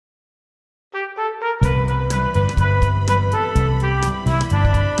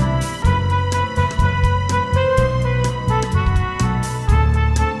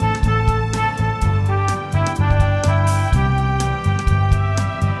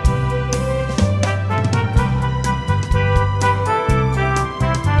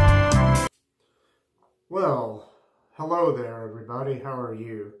Hello there, everybody. How are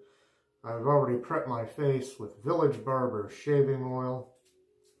you? I've already prepped my face with Village Barber shaving oil.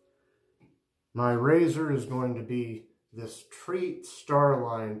 My razor is going to be this Treet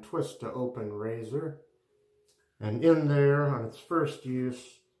Starline twist-to-open razor. And in there, on its first use,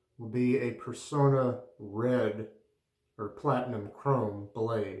 will be a Personna red or platinum chrome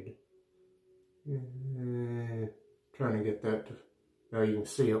blade. Trying to get that to... Now you can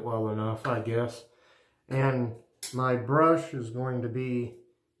see it well enough, I guess. And my brush is going to be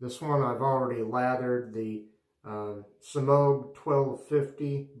this one I've already lathered, the Semogue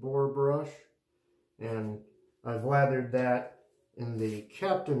 1250 boar brush. And I've lathered that in the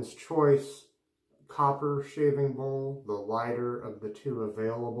Captain's Choice copper shaving bowl, the lighter of the two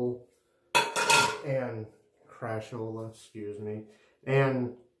available. And Crashola, excuse me.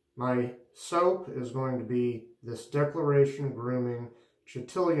 And my soap is going to be this Declaration Grooming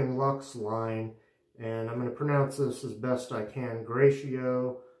Chatillion Lux line, and I'm going to pronounce this as best I can,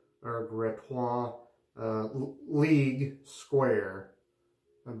 Gratiot or Gratiot League Square.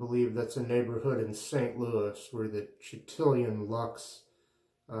 I believe that's a neighborhood in St. Louis where the Chatillion Lux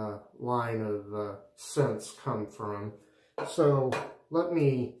line of scents come from. So let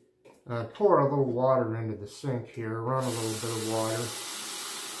me pour a little water into the sink here, run a little bit of water.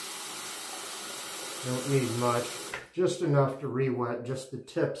 Don't need much, just enough to re-wet just the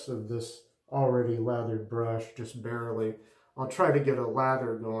tips of this already lathered brush, just barely. I'll try to get a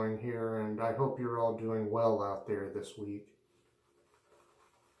lather going here, and I hope you're all doing well out there this week.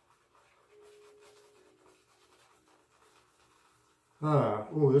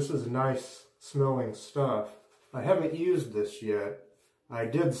 Oh, this is nice smelling stuff. I haven't used this yet. I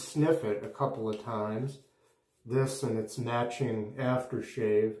did sniff it a couple of times, this and its matching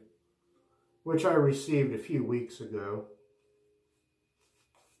aftershave, which I received a few weeks ago.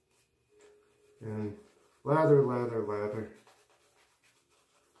 And lather, lather, lather.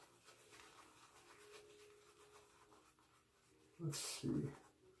 Let's see.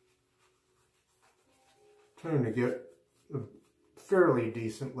 Trying to get a fairly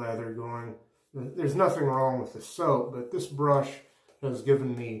decent lather going. There's nothing wrong with the soap, but this brush has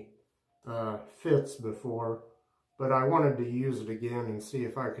given me fits before. But I wanted to use it again and see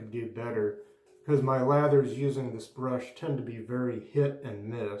if I could do better, because my lathers using this brush tend to be very hit and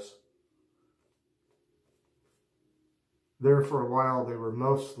miss. There for a while they were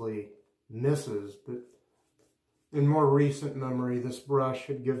mostly misses, but in more recent memory this brush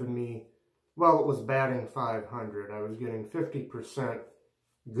had given me, well, it was batting 500. I was getting 50%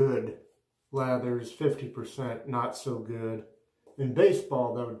 good lathers, 50% not so good. In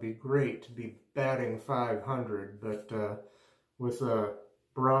baseball that would be great to be batting 500, but with a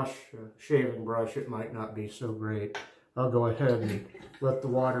brush, a shaving brush, it might not be so great. I'll go ahead and let the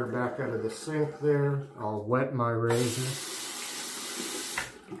water back out of the sink there. I'll wet my razor.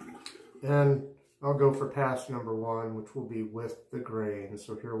 And I'll go for pass number one, which will be with the grain.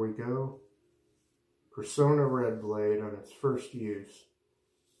 So here we go. Personna red blade on its first use.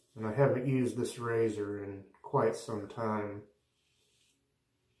 And I haven't used this razor in quite some time.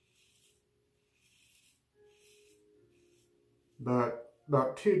 But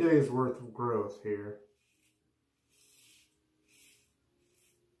about 2 days worth of growth here.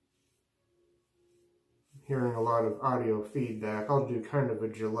 Hearing a lot of audio feedback. I'll do kind of a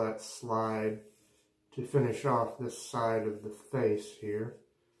Gillette slide to finish off this side of the face here.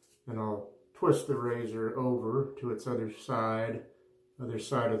 And I'll twist the razor over to its other side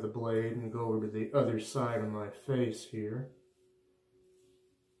of the blade, and go over to the other side of my face here.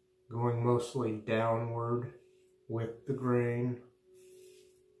 Going mostly downward with the grain.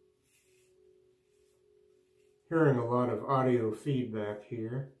 Hearing a lot of audio feedback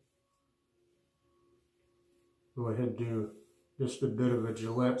here. Go ahead and do just a bit of a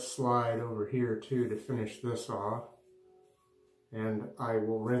Gillette slide over here too to finish this off. And I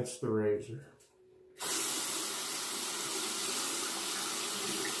will rinse the razor.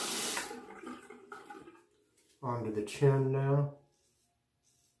 Onto the chin now.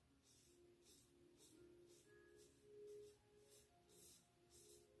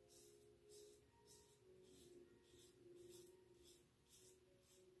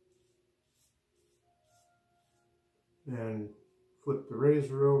 And flip the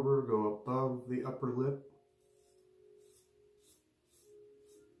razor over, go above the upper lip.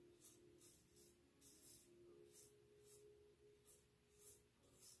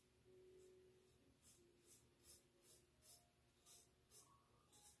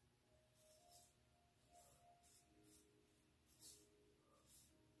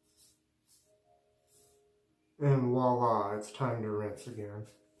 And voila, it's time to rinse again.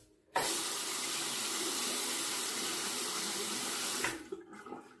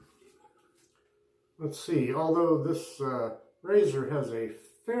 let's see, although this razor has a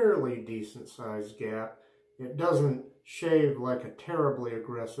fairly decent sized gap, it doesn't shave like a terribly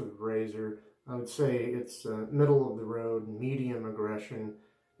aggressive razor. I would say it's middle of the road, medium aggression,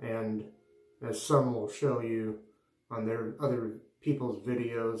 and as some will show you on their other people's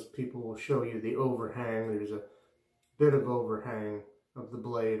videos, people will show you the overhang. There's a bit of overhang of the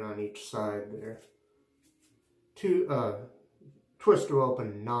blade on each side there. Twist to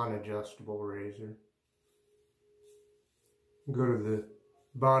open non-adjustable razor. Go to the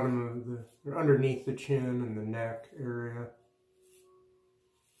bottom of the, or underneath the chin and the neck area.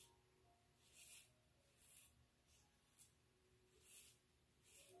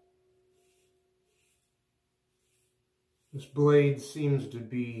 This blade seems to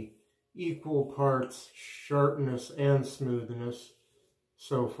be equal parts sharpness and smoothness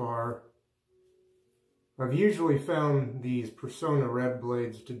so far. I've usually found these Personna red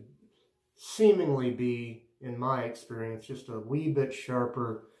blades to seemingly be, in my experience, just a wee bit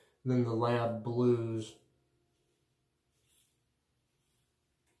sharper than the Lab Blues.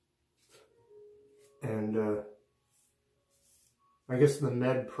 And I guess the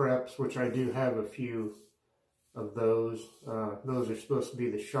Med Preps, which I do have a few of those are supposed to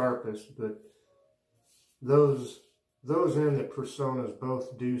be the sharpest, but those and the Personas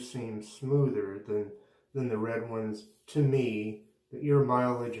both do seem smoother than the red ones to me, but your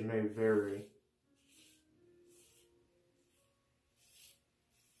mileage may vary.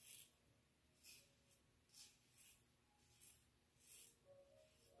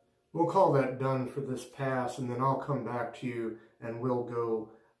 We'll call that done for this pass, and then I'll come back to you and we'll go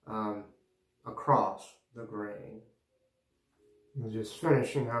across the grain. I'm just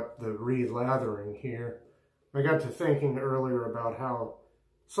finishing up the re-lathering here. I got to thinking earlier about how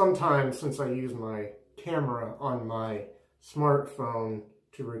sometimes, since I use my camera on my smartphone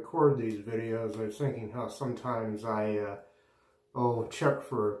to record these videos, I was thinking how sometimes I check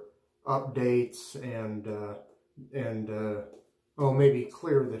for updates and maybe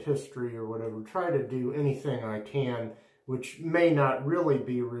clear the history or whatever. Try to do anything I can which may not really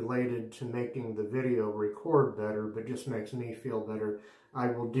be related to making the video record better, but just makes me feel better. I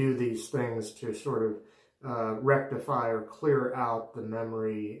will do these things to sort of rectify or clear out the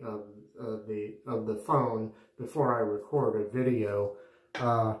memory of the phone before I record a video.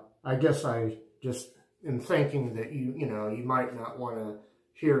 I guess I just am thinking that you might not want to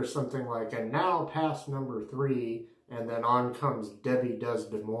hear something like, and now pass number 3, and then on comes Debbie Does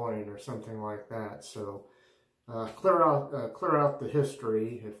Des Moines or something like that. So clear out the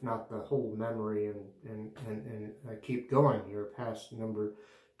history, if not the whole memory, and keep going here past number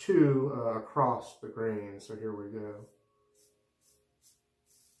 2 across the grain. So here we go.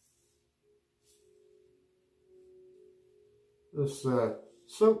 This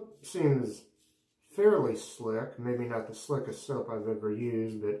soap seems fairly slick, maybe not the slickest soap I've ever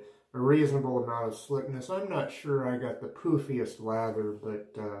used, but a reasonable amount of slickness. I'm not sure I got the poofiest lather,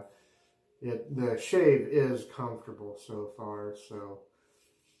 but the shave is comfortable so far, so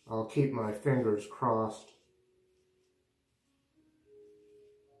I'll keep my fingers crossed.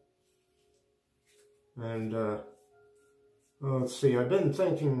 And let's see, I've been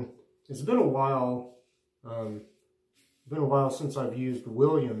thinking, it's been a while, since I've used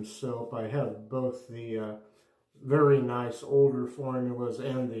Williams soap. I have both the very nice older formulas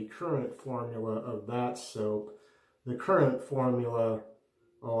and the current formula of that soap. The current formula,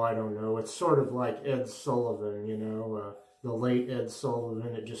 I don't know, it's sort of like Ed Sullivan, the late Ed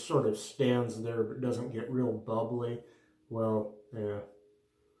Sullivan. It just sort of stands there but doesn't get real bubbly. Well, yeah,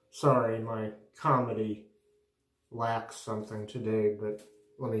 sorry, my comedy lacks something today, but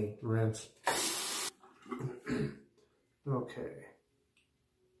let me rinse. Okay,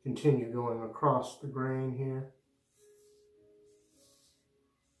 continue going across the grain here.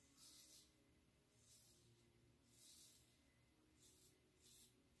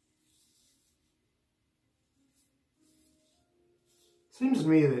 Seems to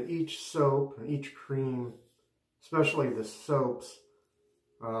me that each soap and each cream, especially the soaps,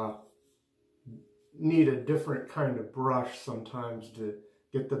 need a different kind of brush sometimes to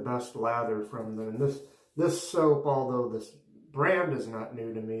get the best lather from them. And this soap, although this brand is not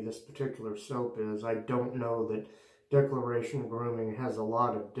new to me, this particular soap is, I don't know that Declaration Grooming has a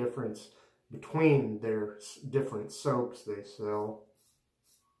lot of difference between their different soaps they sell.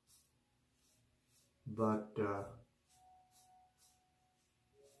 But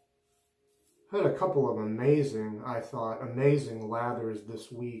had a couple of amazing lathers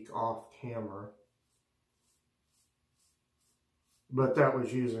this week off camera. But that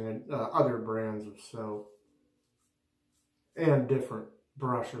was using other brands of soap and different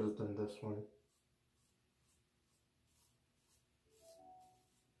brushes than this one.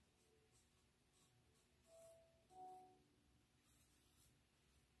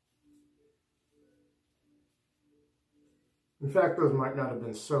 In fact, those might not have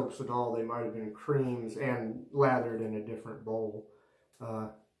been soaps at all. They might have been creams and lathered in a different bowl.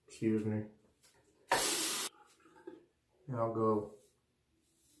 Excuse me. And I'll go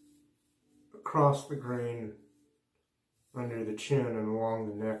across the grain, under the chin and along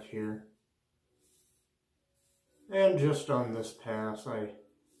the neck here. And just on this pass, I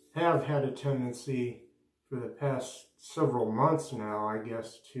have had a tendency for the past several months now, I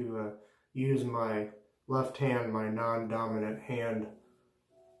guess, to use my left hand, my non-dominant hand,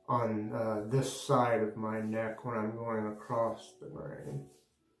 on this side of my neck when I'm going across the grain.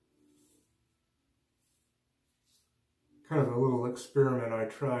 Kind of a little experiment I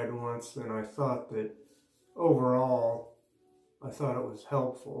tried once, and I thought that overall, I thought it was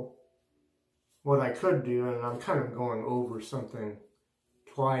helpful. What I could do, and I'm kind of going over something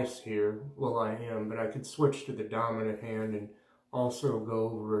twice here, well I am, but I could switch to the dominant hand and also go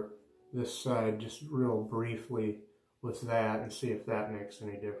over this side just real briefly with that and see if that makes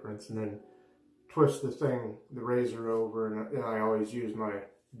any difference. And then twist the razor over, and I always use my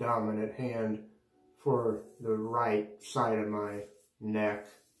dominant hand for the right side of my neck,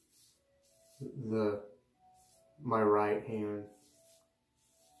 my right hand.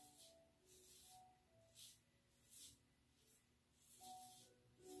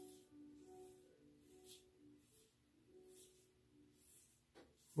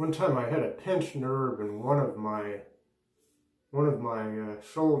 One time I had a pinched nerve in one of my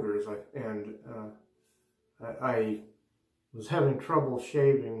shoulders, and I was having trouble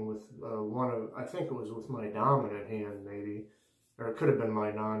shaving with I think it was with my dominant hand maybe, or it could have been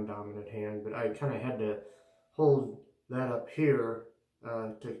my non-dominant hand, but I kind of had to hold that up here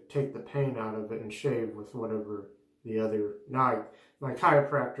to take the pain out of it and shave with whatever the other. Now, my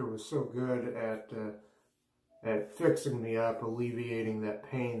chiropractor was so good at fixing me up, alleviating that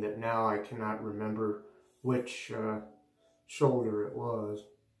pain, that now I cannot remember which shoulder it was.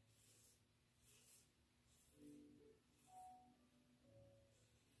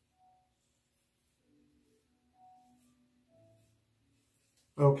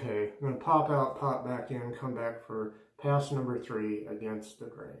 Okay, I'm going to pop out, pop back in, come back for pass number 3 against the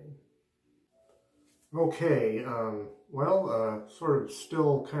grain. Okay, sort of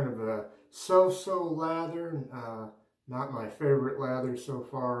still kind of a so-so lather, not my favorite lather so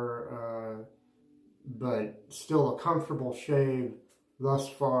far, but still a comfortable shave thus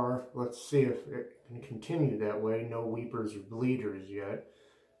far. Let's see if it can continue that way. No weepers or bleeders yet.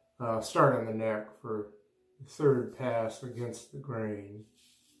 Start on the neck for the 3rd pass against the grain.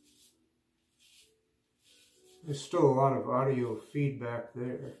 There's still a lot of audio feedback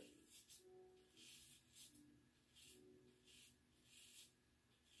there.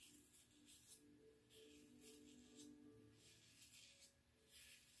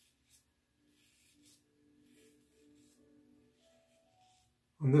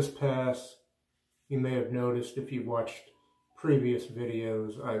 On this pass, you may have noticed if you watched previous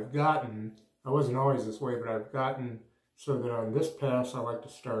videos, I wasn't always this way, but I've gotten so that on this pass I like to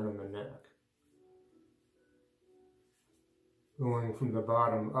start on the neck. Going from the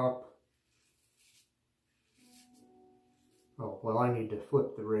bottom up. Oh, well, I need to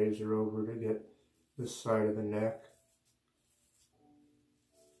flip the razor over to get this side of the neck.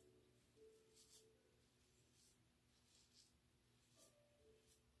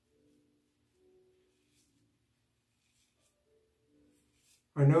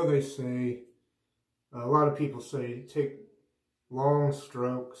 I know they say, a lot of people say, take long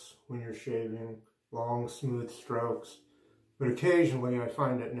strokes when you're shaving, long smooth strokes, but occasionally I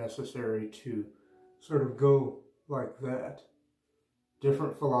find it necessary to sort of go like that.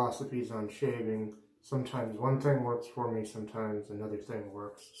 Different philosophies on shaving. Sometimes one thing works for me, sometimes another thing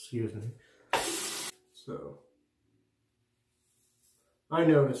works, excuse me. So, I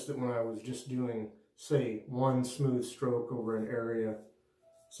noticed that when I was just doing, say, one smooth stroke over an area,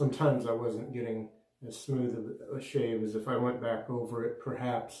 sometimes I wasn't getting as smooth of a shave as if I went back over it,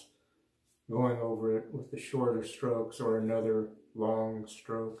 perhaps going over it with the shorter strokes or another long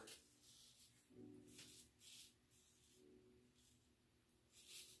stroke.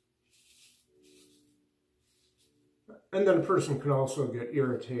 And then a person can also get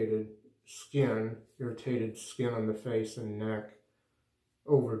irritated skin on the face and neck,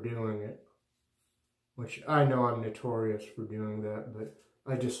 overdoing it, which I know I'm notorious for doing that, but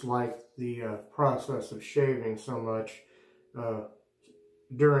I just like the process of shaving so much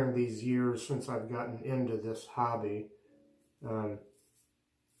during these years since I've gotten into this hobby.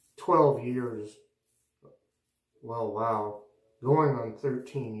 12 years, well, wow, going on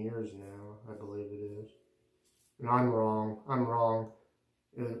 13 years now, I believe it is. And I'm wrong.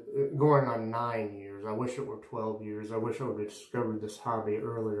 going on 9 years. I wish it were 12 years. I wish I would have discovered this hobby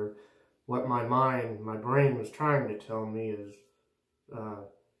earlier. What my brain was trying to tell me is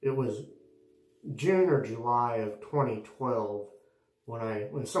it was June or July of 2012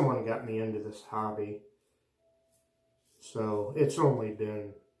 when someone got me into this hobby. So it's only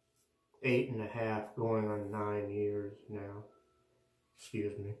been 8.5 going on 9 years now.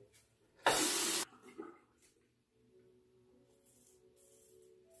 Excuse me.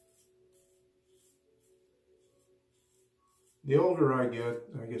 The older I get,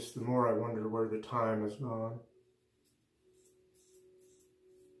 I guess the more I wonder where the time has gone.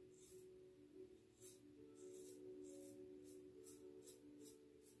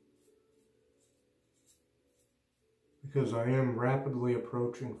 Because I am rapidly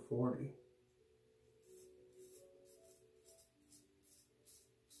approaching 40.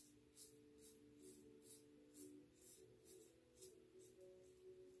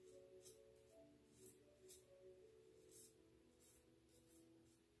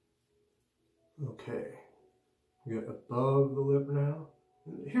 Okay, get above the lip now.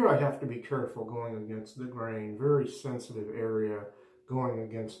 Here I have to be careful going against the grain. Very sensitive area going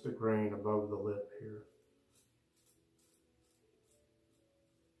against the grain above the lip here.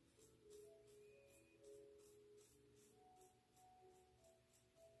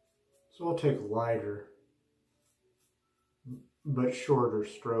 So I'll take lighter but shorter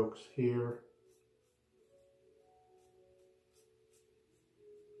strokes here.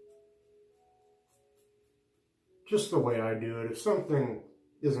 Just the way I do it. If something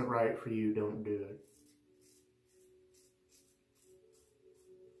isn't right for you, don't do it.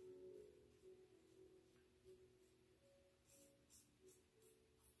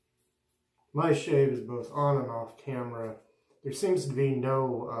 My shave is both on and off camera. There seems to be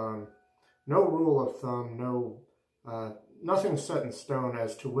no rule of thumb, nothing set in stone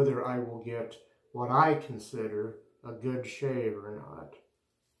as to whether I will get what I consider a good shave or not.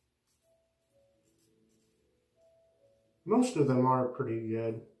 Most of them are pretty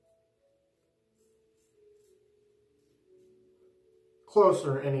good.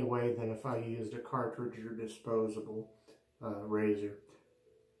 Closer anyway than if I used a cartridge or disposable razor.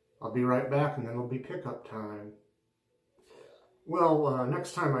 I'll be right back and then it'll be pickup time. Well,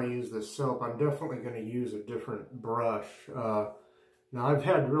 next time I use this soap, I'm definitely going to use a different brush. Now, I've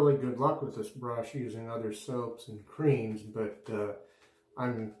had really good luck with this brush using other soaps and creams, but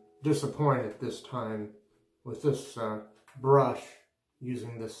I'm disappointed this time with this brush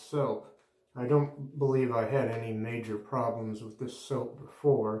using this soap. I don't believe I had any major problems with this soap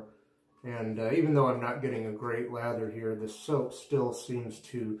before, and even though I'm not getting a great lather here, the soap still seems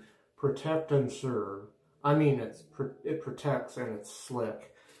to protect and serve. I mean, it protects and it's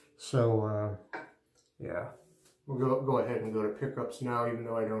slick. So, yeah. We'll go ahead and go to pickups now, even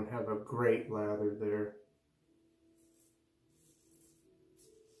though I don't have a great lather there.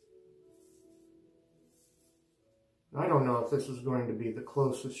 I don't know if this is going to be the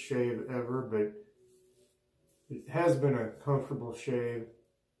closest shave ever, but it has been a comfortable shave.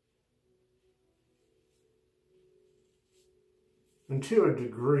 And to a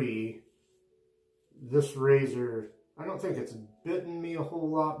degree, this razor, I don't think it's bitten me a whole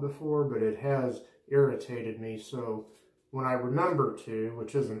lot before, but it has irritated me. So when I remember to,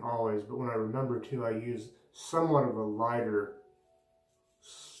 which isn't always, but when I remember to, I use somewhat of a lighter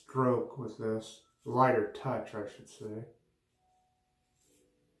stroke with this. Lighter touch, I should say.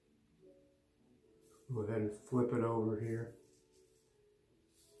 Go ahead and flip it over here.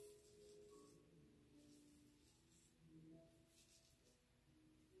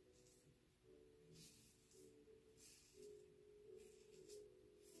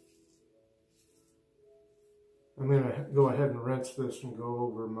 I'm going to go ahead and rinse this and go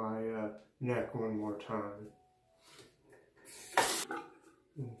over my neck one more time.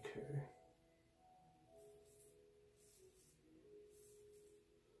 Okay.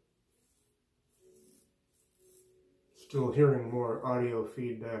 Still hearing more audio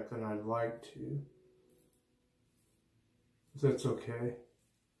feedback than I'd like to. That's okay.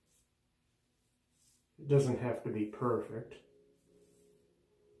 It doesn't have to be perfect.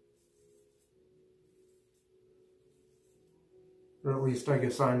 Or at least I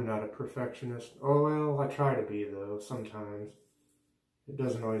guess I'm not a perfectionist. Oh well, I try to be though, sometimes. It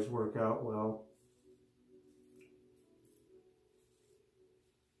doesn't always work out well.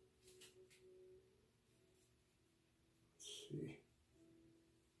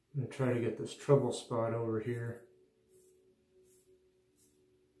 I'm going to try to get this trouble spot over here.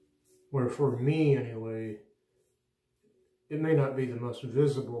 Where for me, anyway, it may not be the most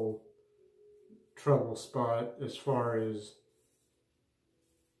visible trouble spot as far as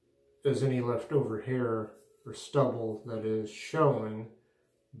is any leftover hair or stubble that is showing,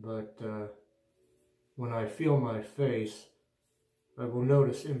 but when I feel my face, I will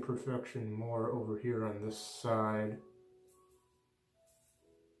notice imperfection more over here on this side.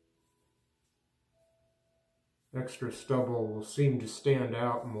 Extra stubble will seem to stand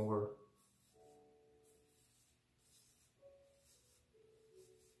out more.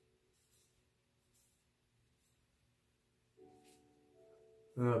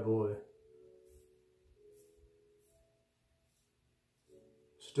 Oh boy.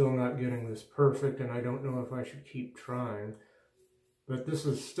 Still not getting this perfect, and I don't know if I should keep trying. But this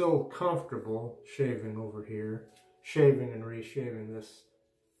is still comfortable, shaving over here. Shaving and reshaving this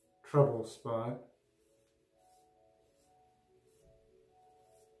trouble spot.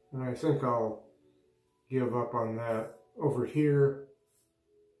 And I think I'll give up on that. Over here,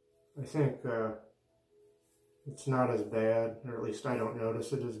 I think it's not as bad, or at least I don't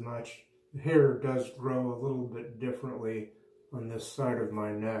notice it as much. The hair does grow a little bit differently on this side of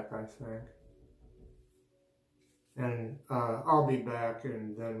my neck, I think. And I'll be back,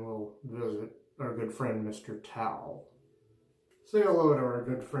 and then we'll visit our good friend Mr. Towel. Say hello to our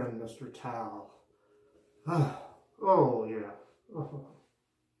good friend Mr. Towel. Oh yeah. Oh.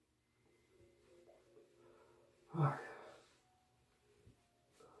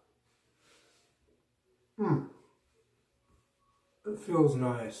 It feels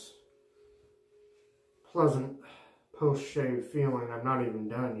nice. Pleasant post-shave feeling. I'm not even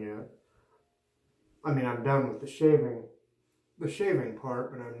done yet. I mean, I'm done with the shaving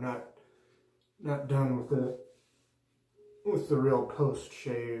part, but I'm not done with the real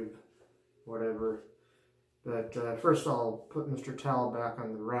post-shave whatever. But first I'll put Mr. Towel back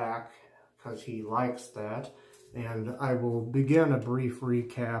on the rack because he likes that. And I will begin a brief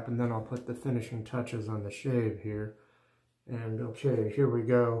recap, and then I'll put the finishing touches on the shave here. And okay, here we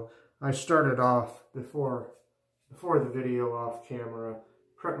go. I started off before the video off camera,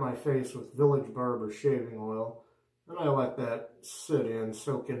 prepped my face with Village Barber shaving oil, and I let that sit in,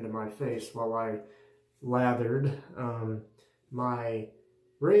 soak into my face while I lathered. My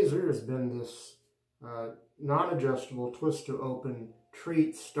razor has been this non-adjustable twist-to-open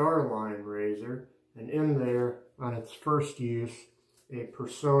Treet Starline razor, and in there, on its first use, a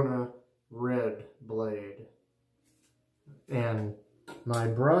Personna red blade. And my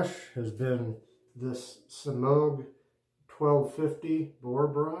brush has been this Semogue 1250 boar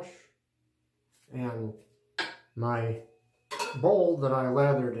brush, and my bowl that I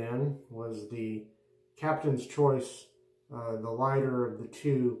lathered in was the Captain's Choice, the lighter of the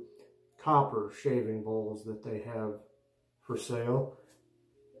two copper shaving bowls that they have for sale.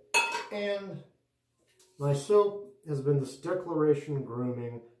 And my soap has been this Declaration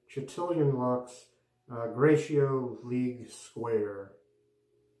Grooming Chatillion Lux Gratiot League Square.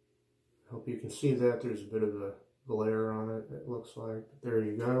 I hope you can see that. There's a bit of a glare on it, it looks like. There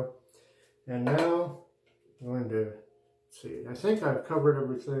you go. And now I'm going to see. I think I've covered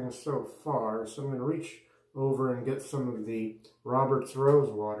everything so far, so I'm going to reach over and get some of the Robert's Rose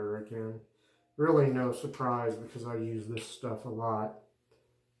water again. Really no surprise because I use this stuff a lot.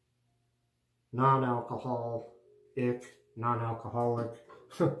 Non-alcoholic,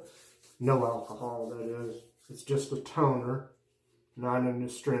 no alcohol, that is. It's just a toner, not an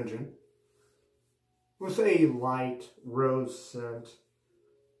astringent, with a light rose scent,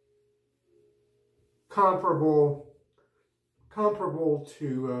 comparable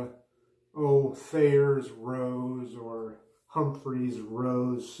to Thayer's Rose or Humphrey's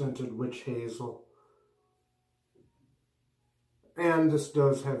Rose scented witch hazel. And this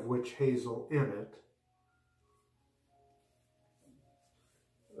does have witch hazel in it.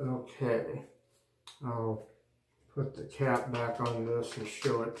 Okay, I'll put the cap back on this and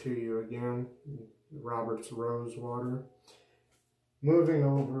show it to you again. Robert's Rose water. Moving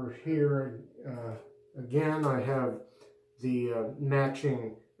over here, again, I have the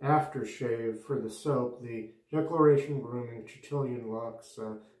matching aftershave for the soap, the Declaration Grooming Chatillion Lux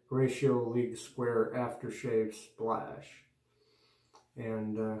Gratiot League Square Aftershave Splash.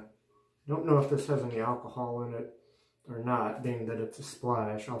 And don't know if this has any alcohol in it or not, being that it's a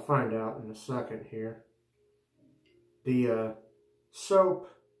splash. I'll find out in a second here. The soap,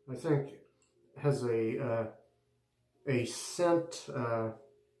 I think, has a scent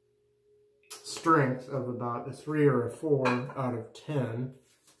strength of about a 3 or a 4 out of 10,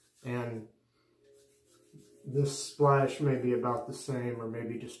 and this splash may be about the same or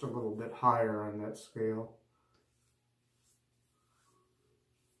maybe just a little bit higher on that scale.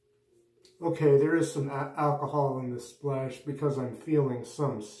 Okay, there is some alcohol in this splash because I'm feeling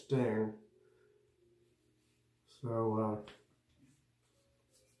some sting. So,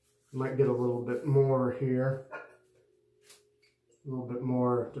 Might get a little bit more here. A little bit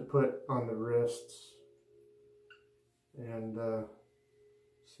more to put on the wrists. And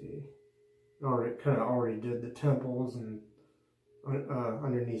see, already did the temples and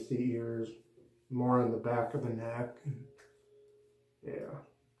underneath the ears, more on the back of the neck. Yeah,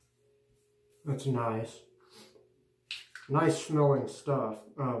 that's nice. Nice smelling stuff.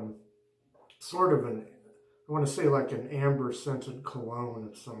 Sort of an, I want to say like an amber scented cologne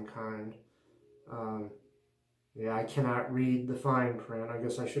of some kind. Yeah, I cannot read the fine print. I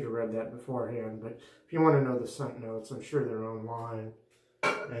guess I should have read that beforehand. But if you want to know the scent notes, I'm sure they're online.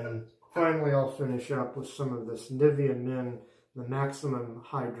 And finally, I'll finish up with some of this Nivea Men the Maximum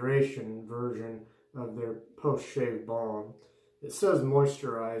Hydration version of their post-shave balm. It says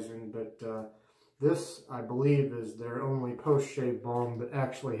moisturizing, but this, I believe, is their only post-shave balm that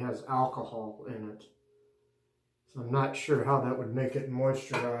actually has alcohol in it. So I'm not sure how that would make it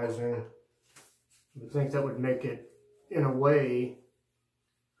moisturizing. I think that would make it, in a way,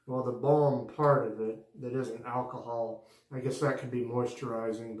 well, the balm part of it that isn't alcohol, I guess that could be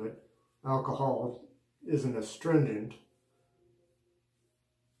moisturizing, but alcohol isn't astringent,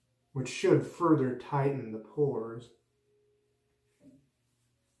 which should further tighten the pores.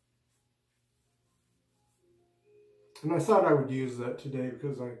 And I thought I would use that today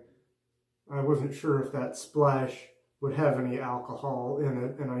because I wasn't sure if that splash would have any alcohol in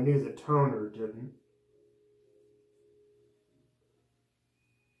it, and I knew the toner didn't.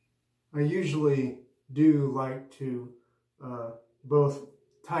 I usually do like to both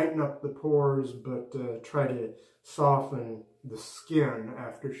tighten up the pores, but try to soften the skin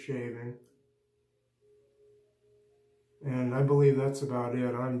after shaving. And I believe that's about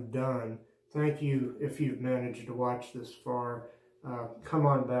it. I'm done. Thank you if you've managed to watch this far. Come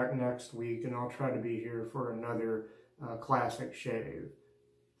on back next week and I'll try to be here for another classic shave.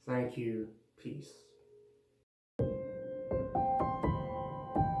 Thank you. Peace.